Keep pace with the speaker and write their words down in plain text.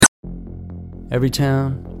Every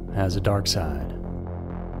town has a dark side.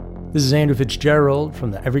 This is Andrew Fitzgerald from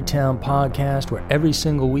the Everytown podcast, where every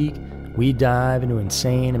single week we dive into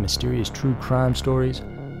insane and mysterious true crime stories,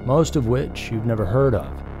 most of which you've never heard of.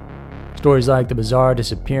 Stories like the bizarre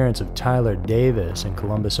disappearance of Tyler Davis in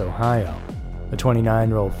Columbus, Ohio, a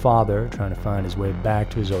 29-year-old father trying to find his way back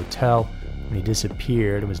to his hotel when he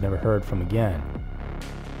disappeared and was never heard from again.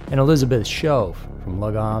 And Elizabeth Shove from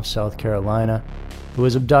Lugoff, South Carolina, who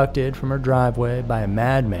was abducted from her driveway by a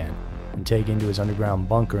madman and taken to his underground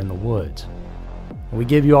bunker in the woods. And we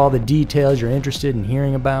give you all the details you're interested in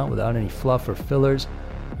hearing about without any fluff or fillers,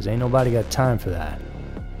 because ain't nobody got time for that.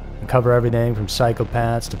 We cover everything from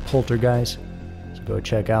psychopaths to poltergeists, so go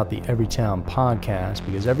check out the Everytown podcast,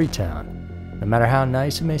 because every town, no matter how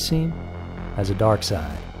nice it may seem, has a dark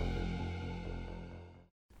side.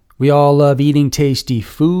 We all love eating tasty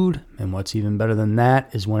food, and what's even better than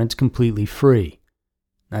that is when it's completely free.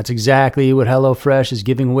 That's exactly what HelloFresh is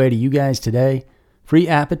giving away to you guys today. Free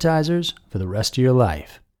appetizers for the rest of your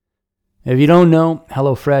life. If you don't know,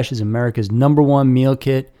 HelloFresh is America's #1 meal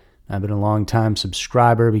kit. I've been a long-time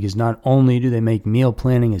subscriber because not only do they make meal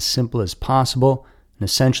planning as simple as possible and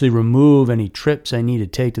essentially remove any trips I need to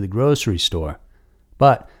take to the grocery store,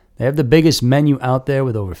 but they have the biggest menu out there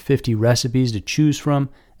with over 50 recipes to choose from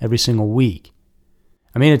every single week.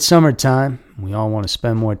 I mean, it's summertime. We all want to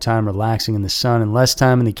spend more time relaxing in the sun and less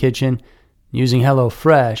time in the kitchen. Using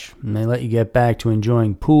HelloFresh, and they let you get back to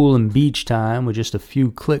enjoying pool and beach time with just a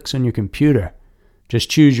few clicks on your computer. Just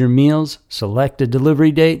choose your meals, select a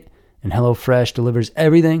delivery date, and HelloFresh delivers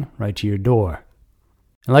everything right to your door.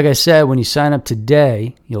 And like I said, when you sign up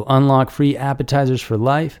today, you'll unlock free appetizers for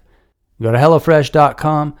life. Go to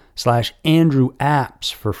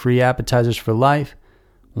HelloFresh.com/AndrewApps for free appetizers for life.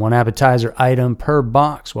 One appetizer item per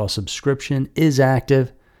box while subscription is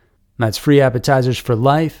active. That's free appetizers for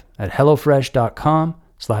life at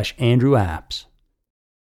HelloFresh.com/AndrewApps.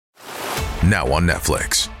 Now on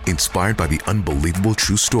Netflix, inspired by the unbelievable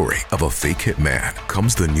true story of a fake hitman,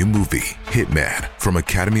 comes the new movie, Hitman, from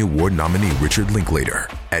Academy Award nominee Richard Linklater.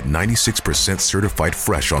 At 96% certified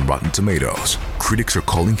fresh on Rotten Tomatoes, critics are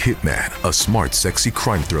calling Hitman a smart, sexy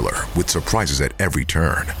crime thriller with surprises at every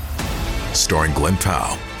turn. Starring Glenn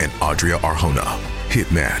Powell and Adria Arjona,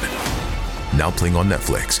 Hitman. Now playing on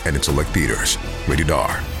Netflix and in select theaters. Rated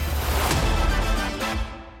R.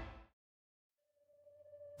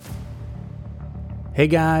 Hey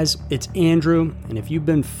guys, it's Andrew, and if you've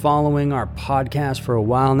been following our podcast for a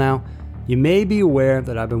while now, you may be aware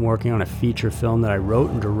that I've been working on a feature film that I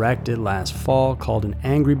wrote and directed last fall called An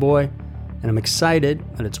Angry Boy, and I'm excited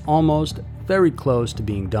that it's almost very close to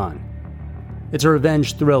being done. It's a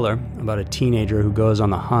revenge thriller about a teenager who goes on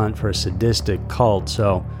the hunt for a sadistic cult,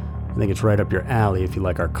 so I think it's right up your alley if you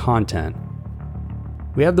like our content.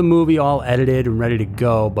 We have the movie all edited and ready to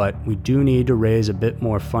go, but we do need to raise a bit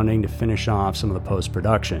more funding to finish off some of the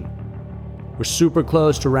post-production. We're super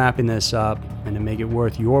close to wrapping this up, and to make it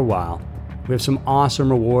worth your while, we have some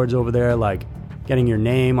awesome rewards over there, like getting your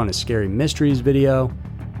name on a Scary Mysteries video,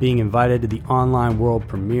 being invited to the online world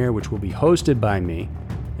premiere, which will be hosted by me,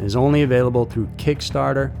 and is only available through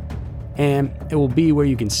Kickstarter, and it will be where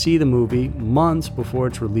you can see the movie months before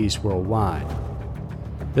it's released worldwide.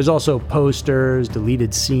 There's also posters,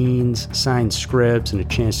 deleted scenes, signed scripts, and a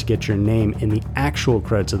chance to get your name in the actual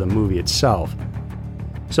credits of the movie itself.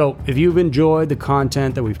 So if you've enjoyed the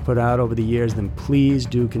content that we've put out over the years, then please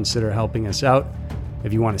do consider helping us out.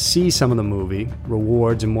 If you want to see some of the movie,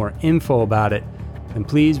 rewards, and more info about it, then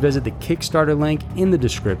please visit the Kickstarter link in the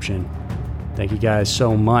description. Thank you guys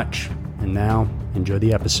so much, and now enjoy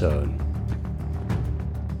the episode.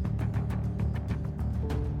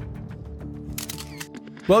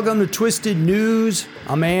 Welcome to Twisted News.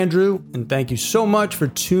 I'm Andrew, and thank you so much for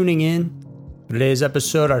tuning in. For today's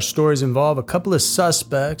episode, our stories involve a couple of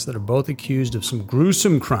suspects that are both accused of some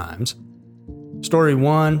gruesome crimes. Story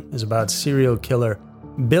 1 is about serial killer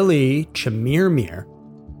Billy Chemirmir,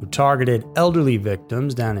 who targeted elderly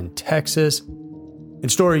victims down in Texas.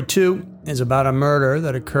 And story 2 is about a murder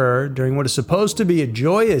that occurred during what is supposed to be a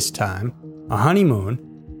joyous time, a honeymoon,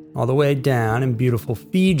 all the way down in beautiful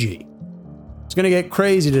Fiji. It's going to get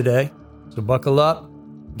crazy today, so buckle up,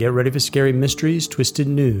 get ready for Scary Mysteries, Twisted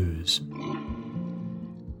News.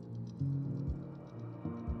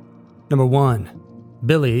 Number 1,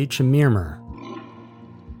 Billy Chemirmir.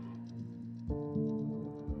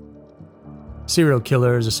 Serial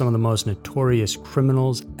killers are some of the most notorious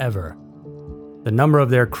criminals ever. The number of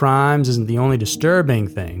their crimes isn't the only disturbing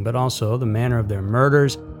thing, but also the manner of their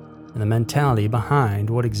murders and the mentality behind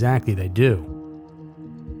what exactly they do.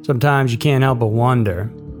 Sometimes you can't help but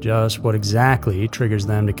wonder, just what exactly triggers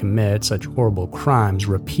them to commit such horrible crimes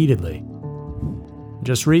repeatedly.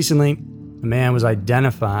 Just recently, a man was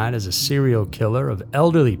identified as a serial killer of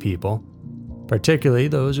elderly people, particularly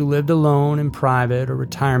those who lived alone in private or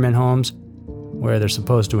retirement homes where they're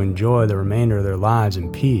supposed to enjoy the remainder of their lives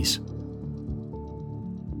in peace.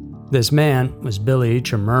 This man was Billy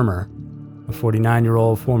Chemirmir, a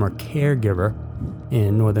 49-year-old former caregiver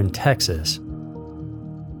in northern Texas.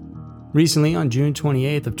 Recently, on June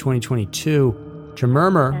 28th of 2022,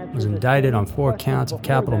 Chemirmir was indicted on 4 counts of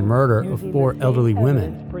capital murder of 4 elderly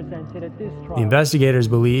women. The investigators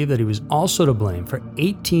believe that he was also to blame for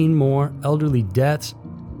 18 more elderly deaths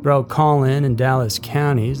throughout Collin and Dallas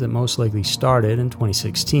counties that most likely started in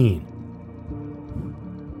 2016.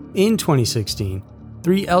 In 2016,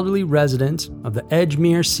 3 elderly residents of the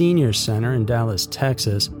Chemirmir Senior Center in Dallas,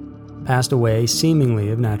 Texas, passed away seemingly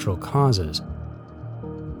of natural causes.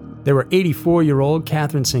 They were 84-year-old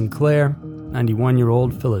Catherine Sinclair,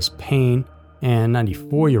 91-year-old Phyllis Payne, and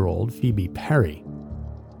 94-year-old Phoebe Perry.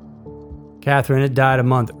 Catherine had died a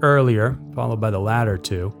month earlier, followed by the latter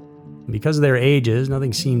 2, and because of their ages,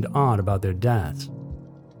 nothing seemed odd about their deaths.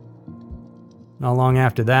 Not long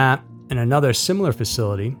after that, in another similar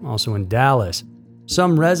facility, also in Dallas,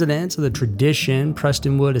 some residents of the Tradition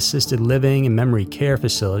Prestonwood Assisted Living and Memory Care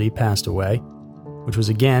Facility passed away, which was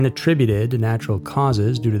again attributed to natural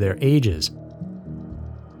causes due to their ages.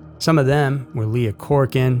 Some of them were Leah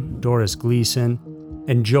Corkin, Doris Gleason,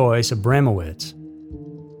 and Joyce Abramowitz.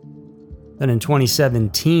 Then in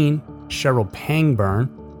 2017, Cheryl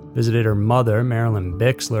Pangburn visited her mother, Marilyn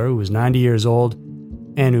Bixler, who was 90 years old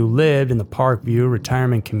and who lived in the Parkview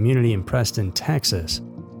Retirement Community in Preston, Texas.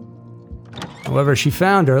 However, she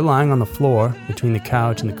found her lying on the floor between the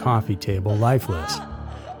couch and the coffee table, lifeless.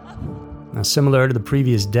 Now, similar to the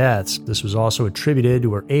previous deaths, this was also attributed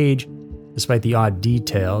to her age, despite the odd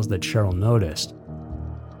details that Cheryl noticed.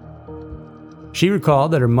 She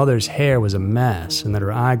recalled that her mother's hair was a mess and that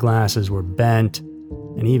her eyeglasses were bent,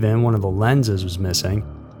 and even one of the lenses was missing.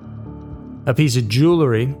 A piece of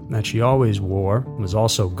jewelry that she always wore was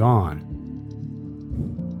also gone.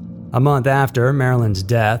 A month after Marilyn's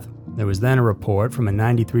death, there was then a report from a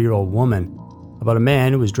 93-year-old woman about a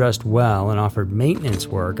man who was dressed well and offered maintenance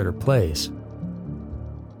work at her place.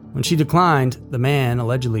 When she declined, the man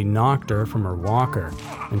allegedly knocked her from her walker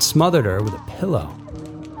and smothered her with a pillow.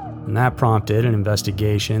 And that prompted an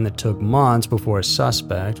investigation that took months before a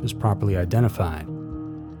suspect was properly identified.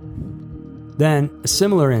 Then, a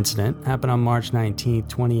similar incident happened on March 19,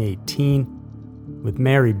 2018, with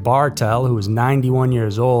Mary Bartel, who was 91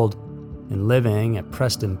 years old and living at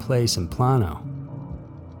Preston Place in Plano.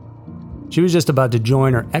 She was just about to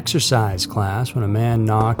join her exercise class when a man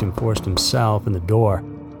knocked and forced himself in the door.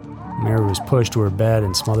 Mary was pushed to her bed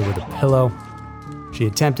and smothered with a pillow. She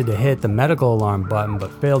attempted to hit the medical alarm button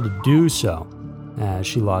but failed to do so as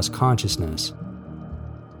she lost consciousness.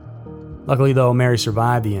 Luckily, though, Mary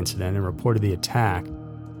survived the incident and reported the attack.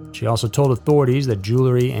 She also told authorities that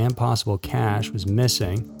jewelry and possible cash was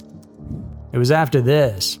missing. It was after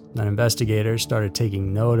this that investigators started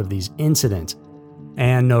taking note of these incidents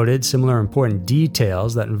and noted similar important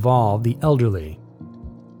details that involved the elderly.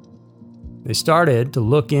 They started to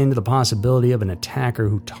look into the possibility of an attacker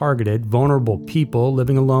who targeted vulnerable people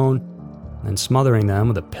living alone and smothering them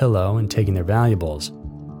with a pillow and taking their valuables.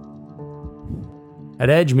 At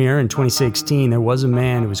Chemirmir in 2016, there was a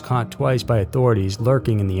man who was caught twice by authorities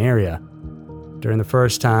lurking in the area. During the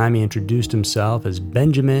first time, he introduced himself as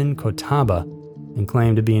Benjamin Kotaba and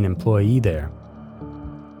claimed to be an employee there.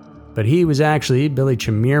 But he was actually Billy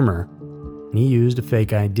Chemirmir, and he used a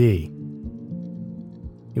fake ID.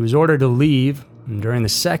 He was ordered to leave, and during the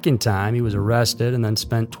second time, he was arrested and then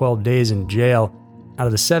spent 12 days in jail out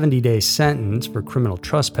of the 70-day sentence for criminal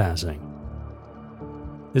trespassing.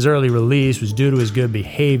 His early release was due to his good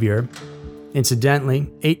behavior. Incidentally,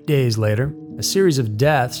 8 days later, a series of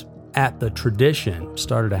deaths at the Tradition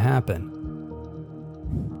started to happen.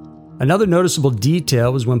 Another noticeable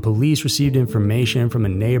detail was when police received information from a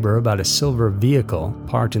neighbor about a silver vehicle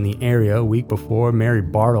parked in the area a week before Mary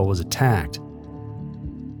Bartle was attacked.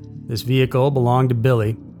 This vehicle belonged to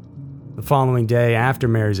Billy. The following day after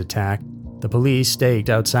Mary's attack, the police staked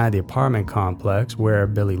outside the apartment complex where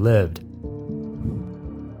Billy lived.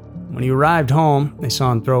 When he arrived home, they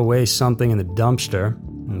saw him throw away something in the dumpster,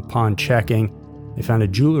 and upon checking, they found a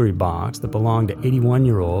jewelry box that belonged to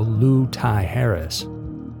 81-year-old Lou Ty Harris.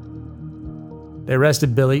 They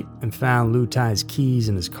arrested Billy and found Lou Ty's keys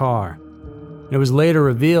in his car. It was later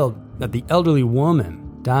revealed that the elderly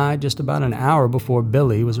woman died just about an hour before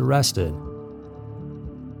Billy was arrested.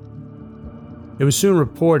 It was soon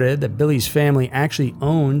reported that Billy's family actually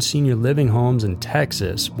owned senior living homes in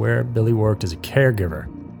Texas, where Billy worked as a caregiver.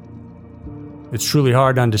 It's truly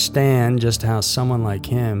hard to understand just how someone like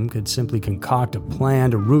him could simply concoct a plan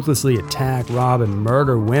to ruthlessly attack, rob, and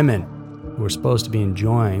murder women who were supposed to be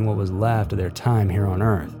enjoying what was left of their time here on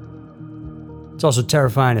Earth. It's also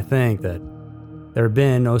terrifying to think that there have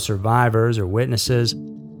been no survivors or witnesses.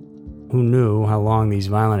 Who knew how long these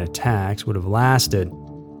violent attacks would have lasted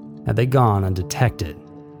had they gone undetected?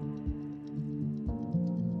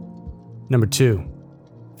 Number 2.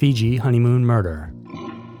 Fiji honeymoon murder.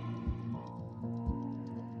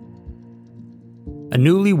 A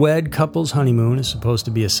newlywed couple's honeymoon is supposed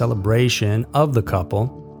to be a celebration of the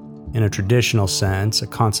couple, in a traditional sense, a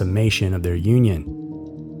consummation of their union.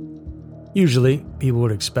 Usually, people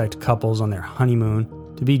would expect couples on their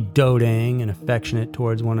honeymoon to be doting and affectionate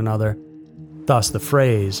towards one another, thus the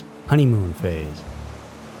phrase honeymoon phase.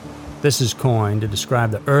 This is coined to describe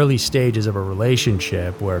the early stages of a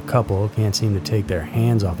relationship where a couple can't seem to take their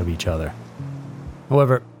hands off of each other.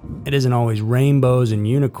 However, it isn't always rainbows and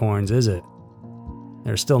unicorns, is it?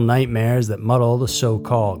 There are still nightmares that muddle the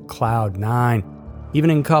so-called Cloud 9, even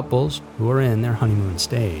in couples who are in their honeymoon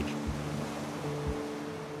stage.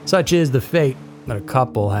 Such is the fate that a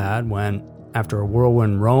couple had when, after a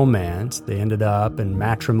whirlwind romance, they ended up in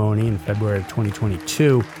matrimony in February of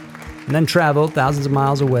 2022, and then traveled thousands of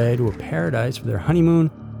miles away to a paradise for their honeymoon,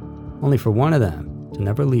 only for one of them to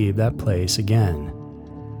never leave that place again.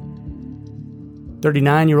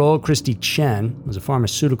 39-year-old Christy Chen was a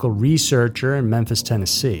pharmaceutical researcher in Memphis,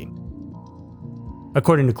 Tennessee.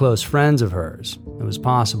 According to close friends of hers, it was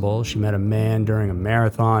possible she met a man during a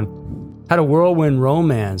marathon, had a whirlwind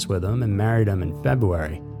romance with him, and married him in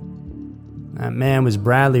February. That man was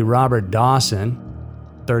Bradley Robert Dawson,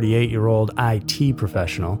 38-year-old IT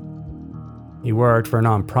professional. He worked for a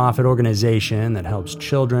nonprofit organization that helps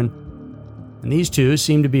children, and these two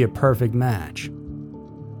seemed to be a perfect match.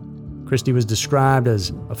 Christy was described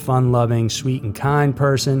as a fun-loving, sweet and kind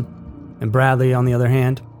person, and Bradley, on the other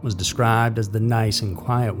hand, was described as the nice and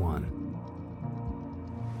quiet one.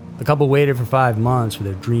 The couple waited for 5 months for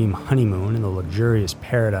their dream honeymoon in the luxurious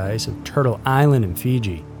paradise of Turtle Island in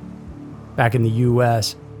Fiji. Back in the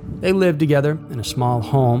U.S., they lived together in a small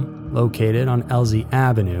home located on Elsie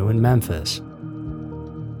Avenue in Memphis.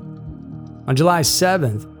 On July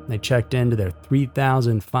 7th, they checked into their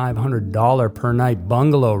 $3,500 per night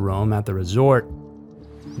bungalow room at the resort.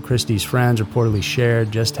 And Christy's friends reportedly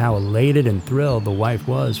shared just how elated and thrilled the wife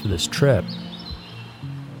was for this trip.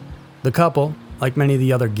 The couple, like many of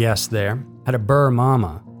the other guests there, had a burr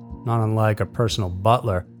mama, not unlike a personal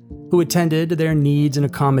butler, who attended to their needs and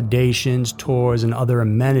accommodations, tours, and other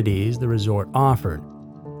amenities the resort offered.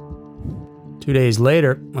 2 days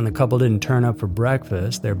later, when the couple didn't turn up for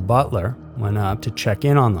breakfast, their butler went up to check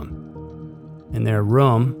in on them. In their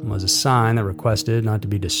room was a sign that requested not to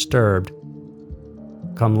be disturbed.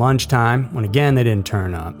 Come lunchtime, when again they didn't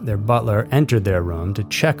turn up, their butler entered their room to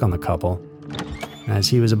check on the couple. As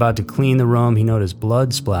he was about to clean the room, he noticed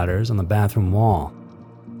blood splatters on the bathroom wall.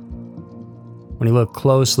 When he looked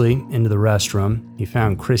closely into the restroom, he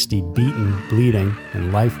found Christy beaten, bleeding,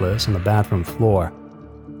 and lifeless on the bathroom floor.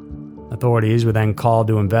 Authorities were then called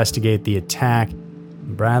to investigate the attack.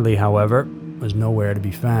 Bradley, however, was nowhere to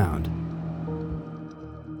be found.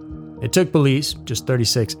 It took police just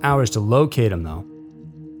 36 hours to locate him, though.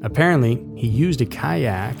 Apparently, he used a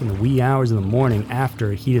kayak in the wee hours of the morning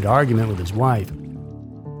after a heated argument with his wife.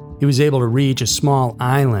 He was able to reach a small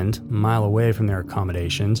island a mile away from their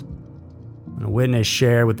accommodations. And a witness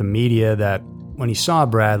shared with the media that when he saw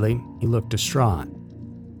Bradley, he looked distraught.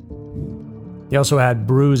 He also had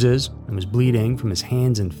bruises and was bleeding from his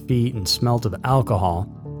hands and feet and smelt of alcohol.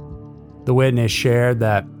 The witness shared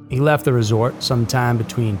that he left the resort sometime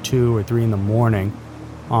between 2 or 3 in the morning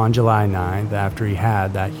on July 9th after he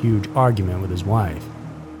had that huge argument with his wife.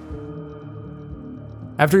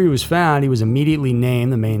 After he was found, he was immediately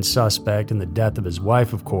named the main suspect in the death of his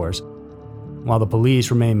wife, of course. While the police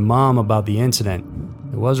remained mum about the incident,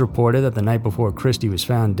 it was reported that the night before Christy was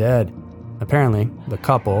found dead, apparently the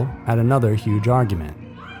couple had another huge argument.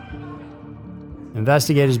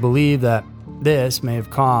 Investigators believe that this may have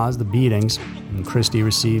caused the beatings, and Christy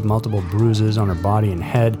received multiple bruises on her body and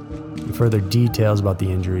head, and further details about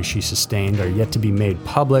the injuries she sustained are yet to be made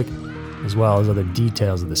public, as well as other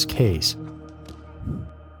details of this case.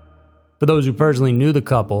 For those who personally knew the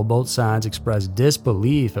couple, both sides expressed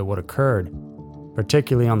disbelief at what occurred,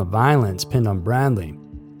 particularly on the violence pinned on Bradley.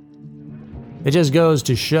 It just goes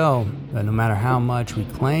to show that no matter how much we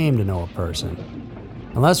claim to know a person,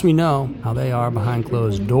 unless we know how they are behind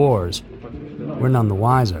closed doors, we're none the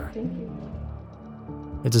wiser.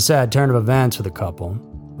 It's a sad turn of events for the couple.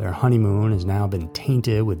 Their honeymoon has now been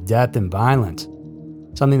tainted with death and violence,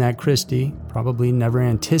 something that Christy probably never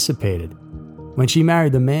anticipated when she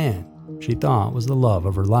married the man she thought was the love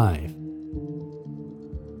of her life.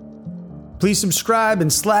 Please subscribe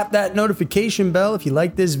and slap that notification bell if you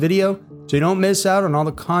like this video so you don't miss out on all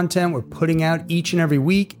the content we're putting out each and every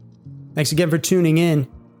week. Thanks again for tuning in.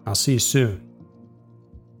 I'll see you soon.